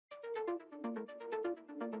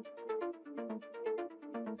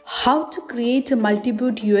How to create a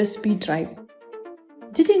multi-boot USB drive.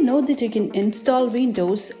 Did you know that you can install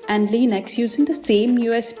Windows and Linux using the same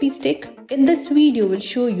USB stick? In this video, we'll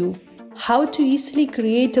show you how to easily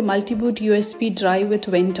create a multi-boot USB drive with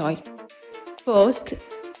Ventoy. First,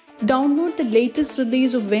 download the latest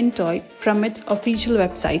release of Ventoy from its official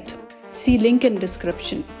website. See link in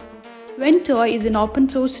description. Ventoy is an open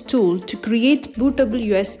source tool to create bootable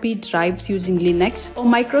USB drives using Linux or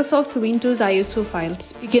Microsoft Windows ISO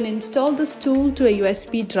files. You can install this tool to a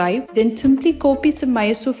USB drive, then simply copy some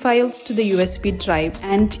ISO files to the USB drive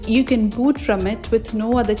and you can boot from it with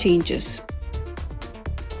no other changes.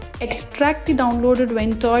 Extract the downloaded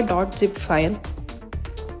ventoy.zip file.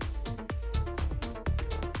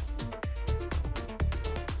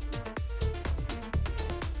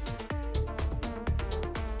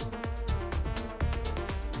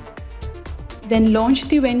 Then launch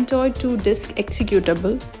the Ventoy 2 disk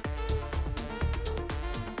executable.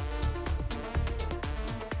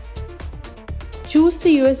 Choose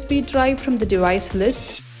the USB drive from the device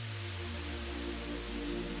list.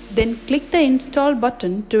 Then click the install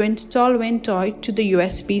button to install Ventoy to the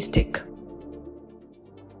USB stick.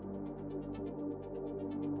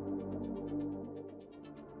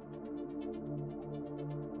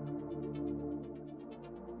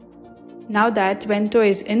 Now that Ventoy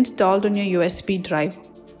is installed on your USB drive,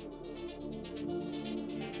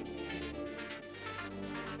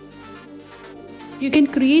 you can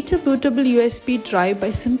create a bootable USB drive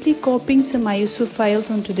by simply copying some ISO files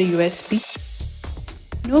onto the USB.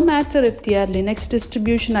 No matter if they are Linux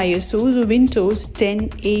distribution ISOs or Windows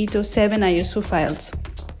 10, 8 or 7 ISO files.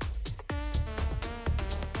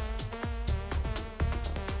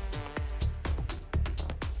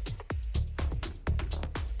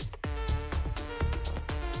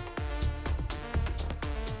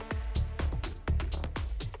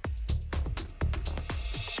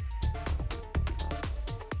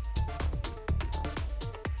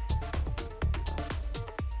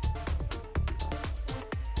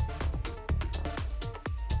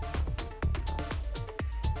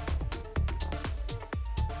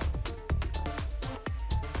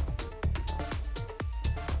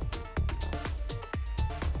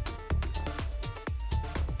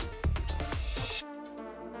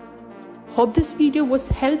 Hope this video was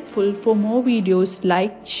helpful. For more videos,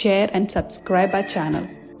 like, share and subscribe our channel.